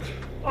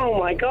 Oh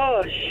my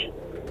gosh.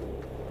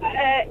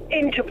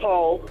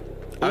 Interpol.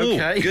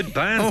 Okay. Ooh, good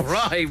band. All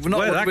right. Not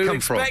Where'd what that we were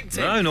come from?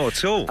 expecting. No, not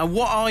at all. And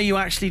what are you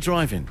actually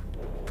driving?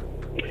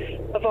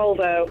 A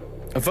Volvo.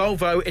 A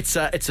Volvo. It's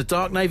a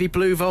dark navy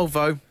blue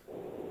Volvo.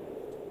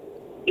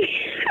 It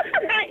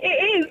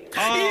is.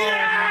 Oh,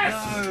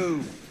 Yes!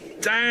 no.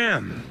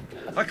 Damn.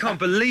 I can't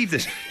believe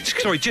this.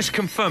 Sorry, just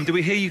confirm. Did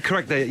we hear you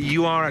correct there?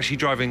 You are actually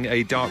driving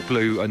a dark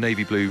blue, a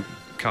navy blue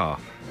car.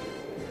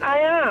 I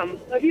am.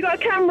 Have you got a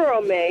camera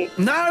on me?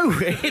 No,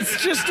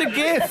 it's just a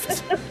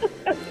gift.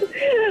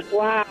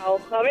 Wow,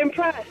 I'm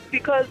impressed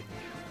because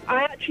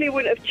I actually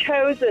wouldn't have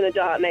chosen a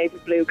dark navy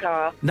blue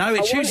car. No,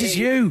 it chooses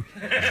you.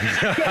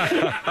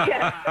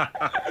 Yeah.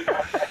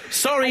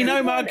 Sorry,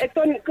 no mug. It's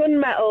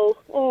gunmetal.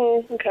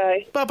 Oh,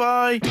 okay.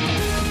 Bye-bye.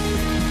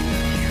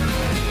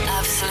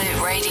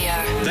 Absolute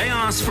Radio. They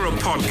asked for a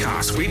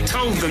podcast. We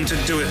told them to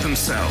do it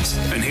themselves.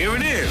 And here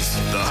it is,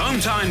 the Home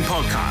Time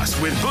Podcast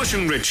with Bush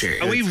and Richie.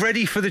 Are we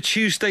ready for the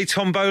Tuesday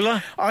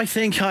tombola? I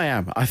think I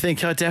am. I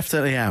think I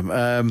definitely am.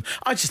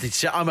 I just need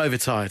to... I'm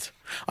overtired.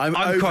 I'm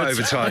quite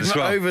overtired as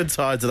well. I'm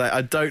overtired today.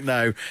 I don't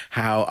know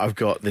how I've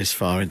got this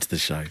far into the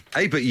show.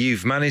 Hey, but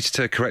you've managed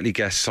to correctly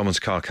guess someone's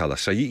car colour,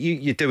 so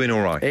you're doing all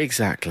right.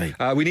 Exactly.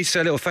 We need to say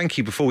a little thank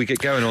you before we get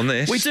going on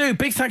this. We do.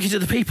 Big thank you to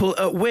the people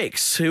at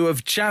Wix who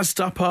have jazzed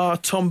up our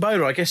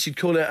tombola. I guess you'd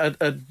call it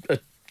a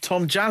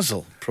Tom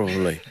Jazzle,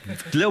 probably.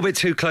 A little bit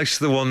too close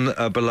to the one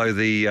below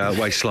the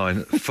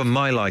waistline for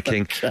my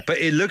liking. Okay. But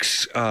it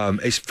looks,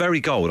 it's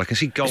very gold. I can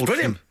see gold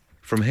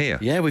from here.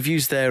 Yeah, we've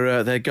used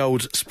their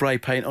gold spray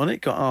paint on it,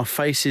 got our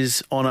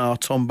faces on our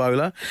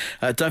tombola.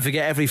 Don't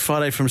forget, every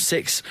Friday from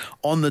 6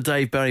 on the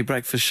Dave Berry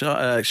Breakfast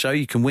show,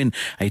 you can win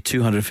a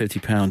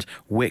 £250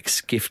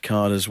 Wix gift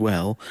card as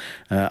well.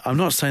 I'm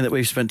not saying that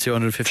we've spent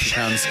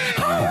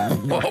 £250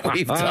 on what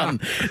we've done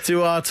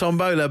to our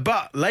tombola,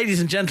 but, ladies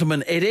and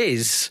gentlemen, it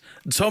is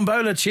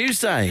Tombola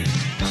Tuesday.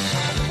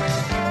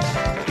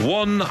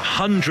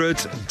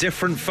 100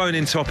 different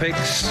phone-in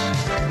topics,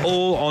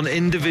 all on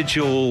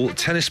individual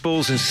tennis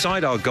balls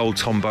inside our gold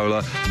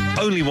tombola.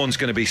 Only one's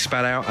going to be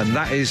spat out, and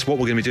that is what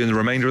we're going to be doing the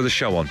remainder of the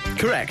show on.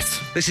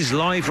 Correct. This is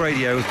live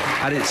radio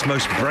at its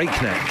most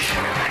breakneck.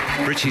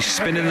 Richie's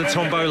spinning the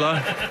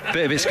tombola.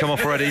 Bit of it's come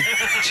off already.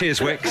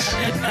 Cheers, Wix.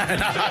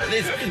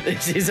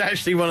 This is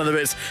actually one of the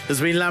bits that's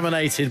been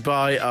laminated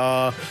by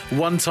our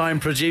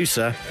one-time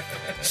producer.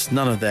 It's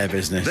none of their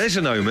business. There's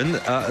an omen.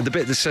 The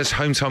bit that says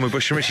Home Time with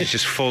Bush and Richie's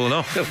just fallen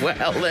off.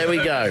 Well, there we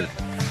go.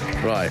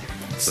 Right.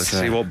 Let's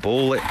see what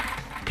ball it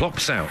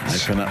plops out.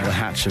 Open up the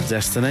hatch of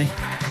destiny.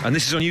 And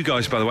this is on you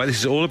guys, by the way. This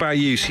is all about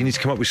you, so you need to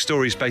come up with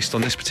stories based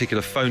on this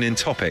particular phone-in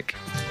topic.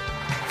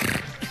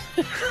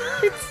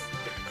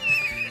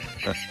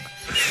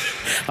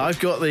 I've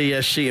got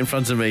the sheet in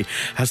front of me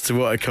as to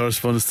what it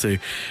corresponds to.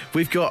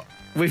 We've got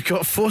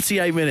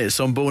 48 minutes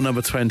on ball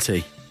number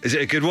 20. Is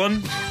it a good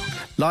one?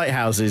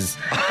 Lighthouses.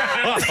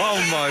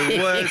 Oh,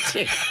 my word.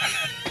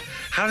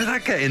 How did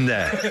that get in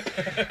there?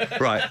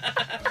 Right.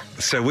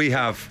 So we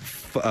have,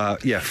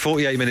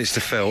 48 minutes to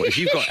fill. If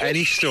you've got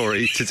any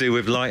story to do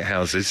with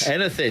lighthouses...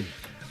 Anything.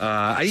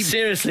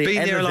 Seriously,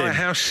 been near a anything.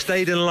 lighthouse,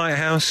 stayed in a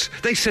lighthouse.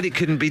 They said it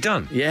couldn't be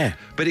done. Yeah.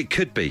 But it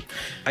could be.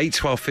 8,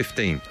 12,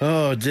 15.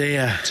 Oh,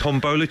 dear.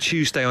 Tombola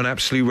Tuesday on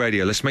Absolute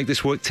Radio. Let's make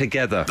this work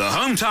together. The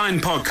Home Time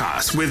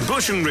Podcast with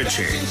Bush and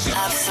Richie.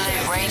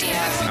 Absolute Radio.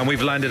 And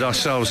we've landed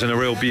ourselves in a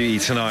real beauty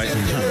tonight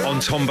on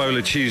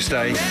Tombola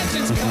Tuesday.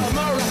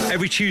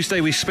 Every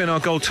Tuesday we spin our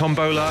gold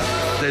tombola.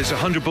 There's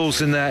 100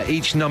 balls in there,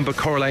 each number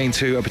correlating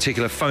to a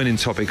particular phone-in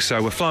topic.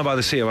 So we're flying by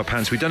the seat of our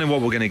pants. We don't know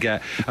what we're going to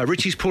get.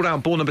 Richie's pulled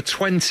out ball number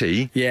 20.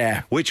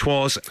 Yeah. Which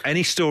was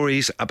any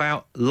stories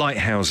about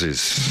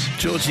lighthouses.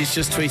 Georgie's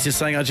just tweeted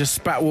saying I just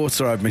spat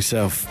water over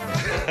myself.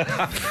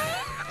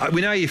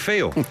 We know how you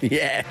feel.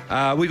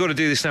 Yeah. We've got to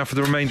do this now for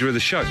the remainder of the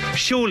show.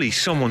 Surely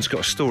someone's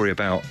got a story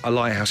about a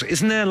lighthouse.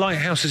 Isn't there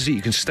lighthouses that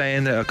you can stay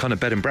in that are kind of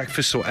bed and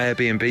breakfast or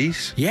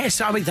Airbnbs?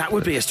 Yes, I mean, that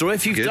would be a story.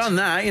 If you've done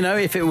that, you know,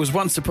 if it was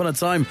once upon a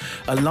time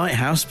a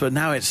lighthouse, but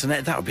now it's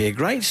that would be a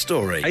great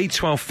story. 8,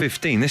 12,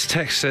 15. This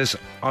text says,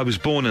 I was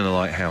born in a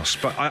lighthouse,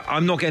 but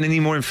I'm not getting any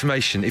more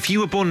information. If you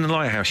were born in a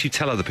lighthouse, you'd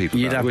tell other people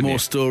You'd about have it, more you?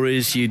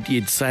 stories.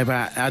 You'd say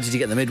about how did you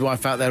get the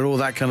midwife out there, all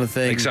that kind of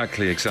thing.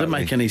 Exactly. Doesn't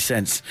make any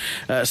sense.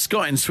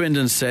 Scott in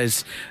Swindon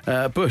says,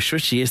 Bush,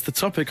 Richie, is the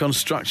topic on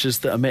structures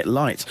that emit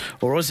light,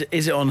 or is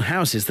it on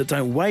houses that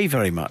don't weigh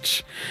very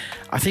much?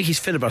 I think he's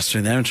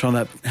filibustering there and trying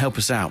to help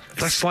us out.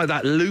 That's like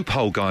that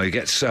loophole guy who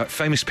gets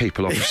famous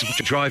people off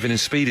driving and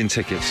speeding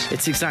tickets.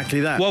 It's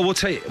exactly that. Well, we'll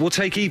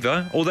take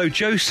either. Although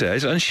Jo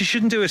says, and she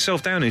shouldn't do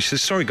herself down, and she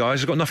says, sorry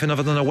guys, I've got nothing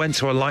other than I went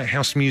to a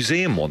lighthouse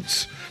museum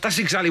once. That's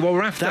exactly what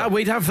we're after.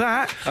 We'd have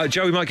that.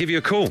 Jo, we might give you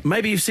a call.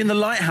 Maybe you've seen the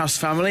Lighthouse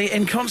Family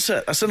in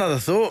concert. That's another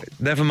thought.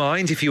 Never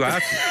mind if you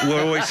have.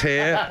 We're always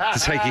here to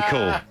take your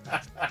call,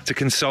 to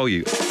console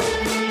you.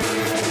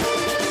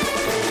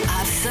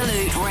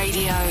 Absolute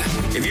Radio.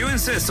 If you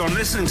insist on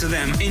listening to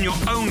them in your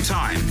own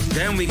time,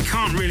 then we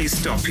can't really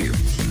stop you.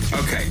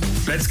 Okay,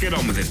 let's get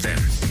on with it then.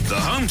 The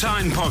Home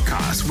Time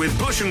Podcast with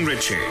Bush and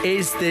Richie.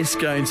 Is this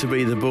going to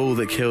be the ball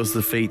that kills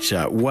the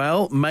feature?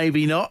 Well,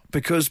 maybe not,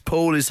 because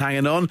Paul is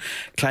hanging on,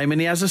 claiming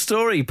he has a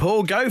story.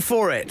 Paul, go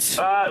for it.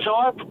 So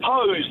I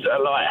proposed a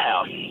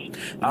lighthouse.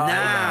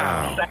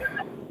 Now.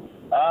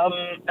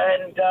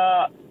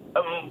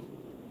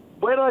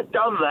 When I'd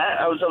done that,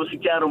 I was obviously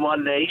down on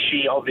one knee.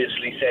 She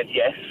obviously said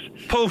yes.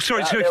 Paul,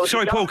 sorry,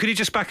 Paul, could you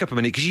just back up a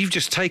minute? Because you've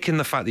just taken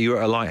the fact that you were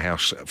at a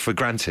lighthouse for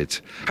granted.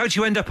 How did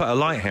you end up at a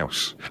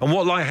lighthouse? And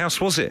what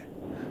lighthouse was it?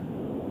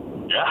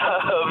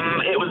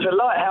 It was a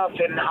lighthouse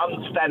in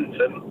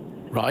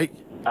Hunstanton. Right.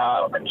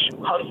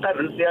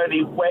 Hunstanton's the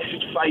only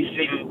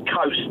west-facing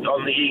coast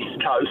on the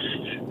east coast,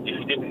 if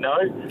you didn't know.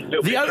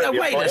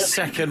 Wait a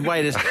second.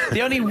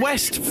 The only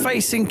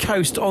west-facing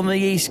coast on the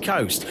east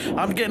coast.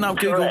 I'm getting up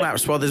Google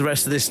Maps while the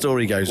rest of this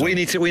story goes on. We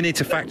need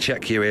to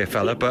fact-check you here,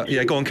 fella, but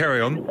yeah, go on,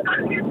 carry on. So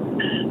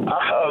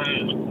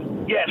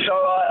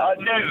I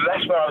knew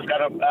that's where I was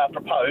going to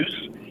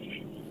propose.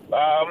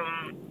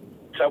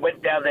 So I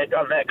went down there,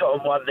 done that, got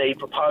on one knee,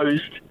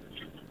 proposed.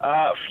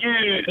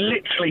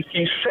 Literally a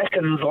few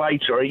seconds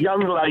later, a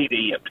young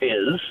lady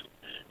appears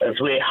as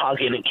we're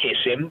hugging and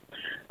kissing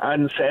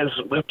and says,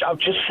 I've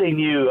just seen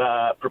you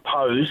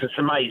propose. It's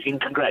amazing.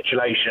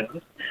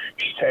 Congratulations.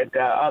 She said,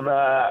 I'm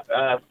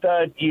a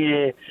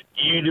third-year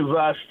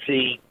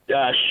university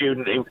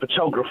student in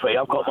photography.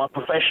 I've got my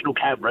professional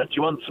camera. Do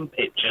you want some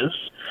pictures?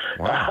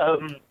 Wow.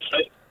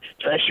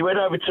 So she went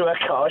over to her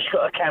car. She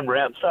got her camera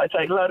out and started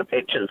taking a load of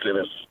pictures with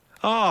us.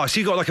 Oh, so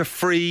you got like a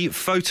free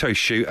photo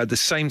shoot at the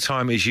same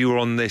time as you were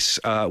on this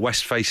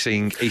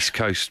west-facing East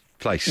Coast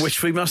place.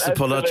 Which we must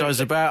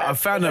apologise about. I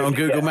found it on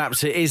Google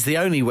Maps. It is the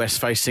only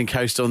west-facing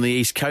coast on the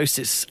East Coast.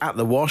 It's at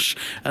the Wash,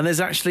 and there's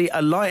actually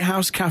a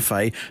lighthouse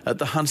cafe at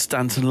the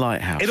Hunstanton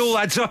Lighthouse. It all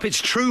adds up. It's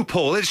true,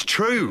 Paul. It's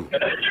true.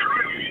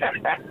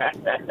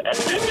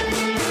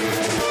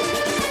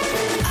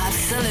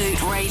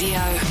 Absolute Radio.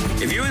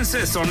 If you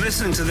insist on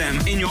listening to them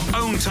in your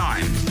own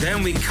time,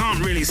 then we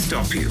can't really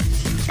stop you.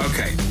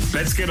 Okay,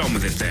 let's get on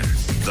with it then.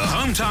 The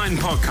Home Time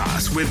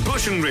Podcast with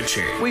Bush and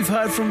Richie. We've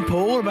heard from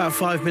Paul about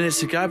 5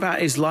 minutes ago about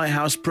his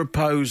lighthouse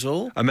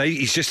proposal. And mate,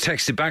 he's just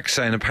texted back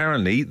saying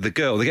apparently the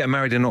girl, they're getting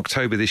married in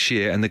October this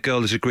year, and the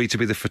girl has agreed to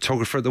be the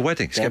photographer at the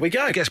wedding. There we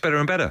go. It gets better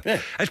and better. Yeah.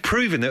 It's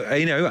proven that,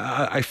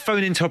 a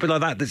phone-in topic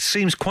like that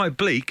seems quite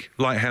bleak,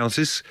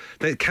 lighthouses,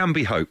 there can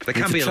be hope. There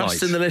can be a light.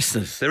 Trust in the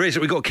listeners. There is.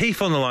 We've got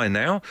Keith on the line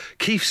now.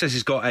 Keith says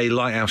he's got a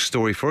lighthouse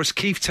story for us.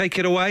 Keith, take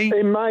it away.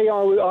 In May,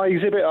 I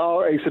exhibit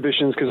art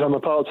exhibitions because I'm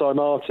a part-time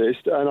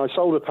artist, and I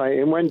sold a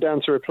painting, went down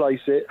to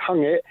replace it,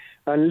 hung it,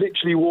 and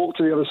literally walked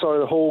to the other side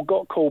of the hall,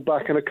 got called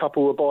back, and a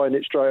couple were buying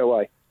it straight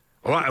away.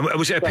 All right,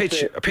 was it a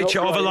picture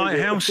of a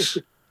lighthouse?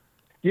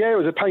 Yeah, it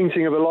was a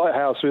painting of a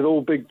lighthouse with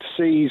all big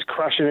seas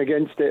crashing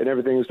against it and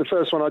everything. It was the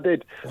first one I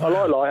did. Wow. I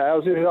like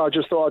lighthouses. I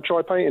just thought I'd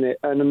try painting it,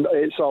 and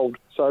it sold.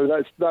 So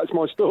that's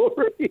my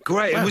story.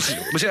 Great. Wow.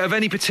 Was it of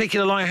any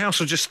particular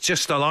lighthouse or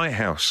just a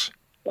lighthouse?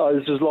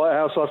 This was a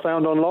lighthouse I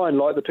found online,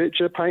 liked the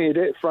picture, painted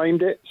it,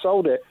 framed it,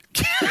 sold it.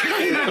 So,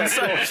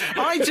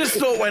 I just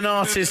thought when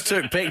artists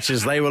took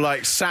pictures, they were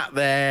like sat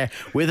there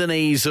with an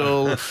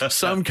easel,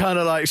 some kind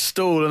of like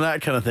stool and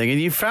that kind of thing.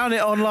 And you found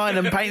it online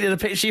and painted a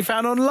picture you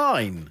found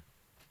online.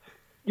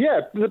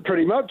 Yeah,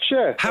 pretty much.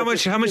 Yeah. How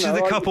much did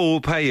the couple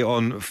pay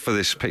on for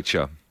this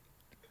picture?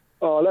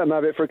 Oh, I let them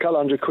have it for a couple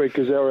 $100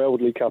 because they're an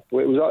elderly couple.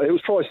 It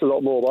was priced a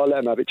lot more, but I let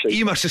them have it cheap.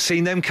 You must have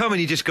seen them coming.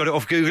 You just got it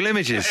off Google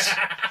Images.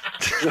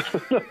 No,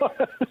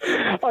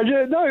 it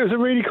was a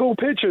really cool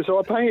picture, so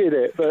I painted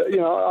it. But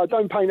I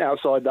don't paint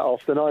outside that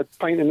often. I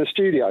paint in the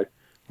studio.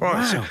 Right,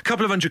 wow. So a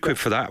couple of £100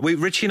 for that.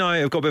 Richie and I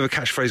have got a bit of a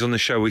catchphrase on the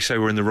show. We say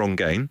we're in the wrong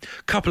game.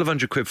 Couple of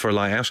 £100 for a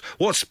lighthouse.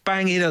 What's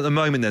banging at the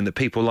moment then that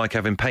people like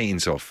having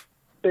paintings of?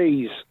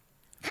 Bees.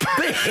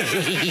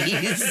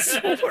 Bees?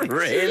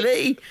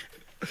 Really?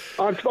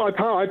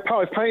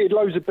 I've painted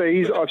loads of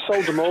bees. I've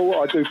sold them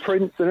all. I do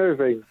prints and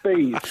everything.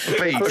 Bees.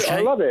 Okay.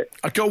 I love it.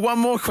 I've got one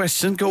more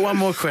question.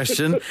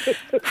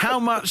 How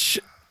much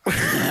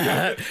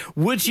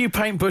would you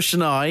paint Bush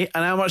and I,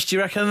 and how much do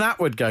you reckon that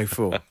would go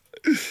for?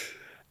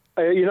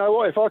 You know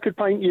what? If I could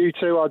paint you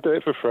two, I'd do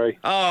it for free.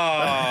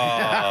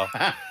 Oh,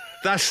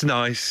 that's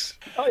nice.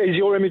 Is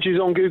your images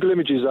on Google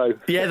Images, though?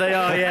 Yeah, they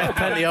are, yeah.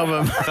 Plenty of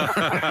them.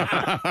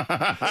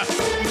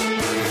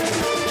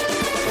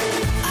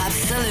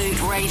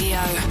 Absolute Radio.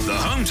 The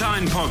Home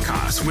Time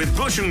Podcast with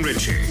Bush and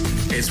Richie.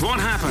 It's what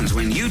happens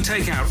when you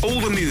take out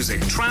all the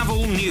music,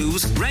 travel,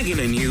 news,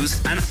 regular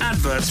news, and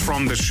adverts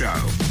from the show.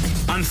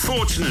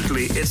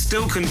 Unfortunately, it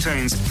still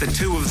contains the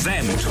two of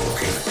them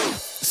talking.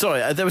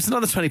 Sorry, there was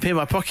another 20p in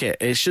my pocket.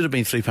 It should have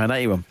been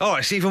 £3.81. Oh,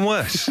 it's even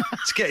worse.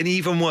 It's getting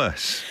even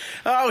worse.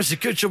 Oh, it's a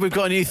good job we've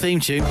got a new theme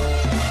tune.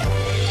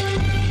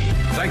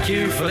 Thank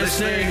you for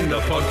listening. The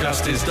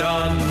podcast is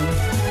done.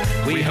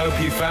 We hope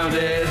you found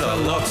it a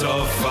lot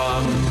of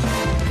fun.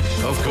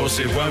 Of course,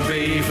 it won't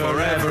be for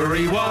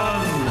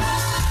everyone,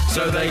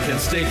 so they can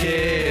stick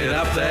it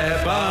up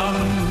their bum.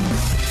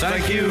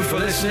 Thank you for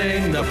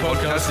listening. The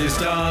podcast is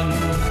done.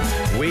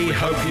 We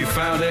hope you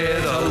found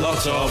it a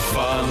lot of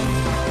fun.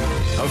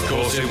 Of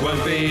course, it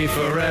won't be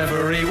for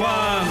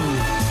everyone,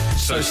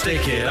 so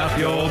stick it up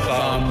your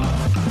bum.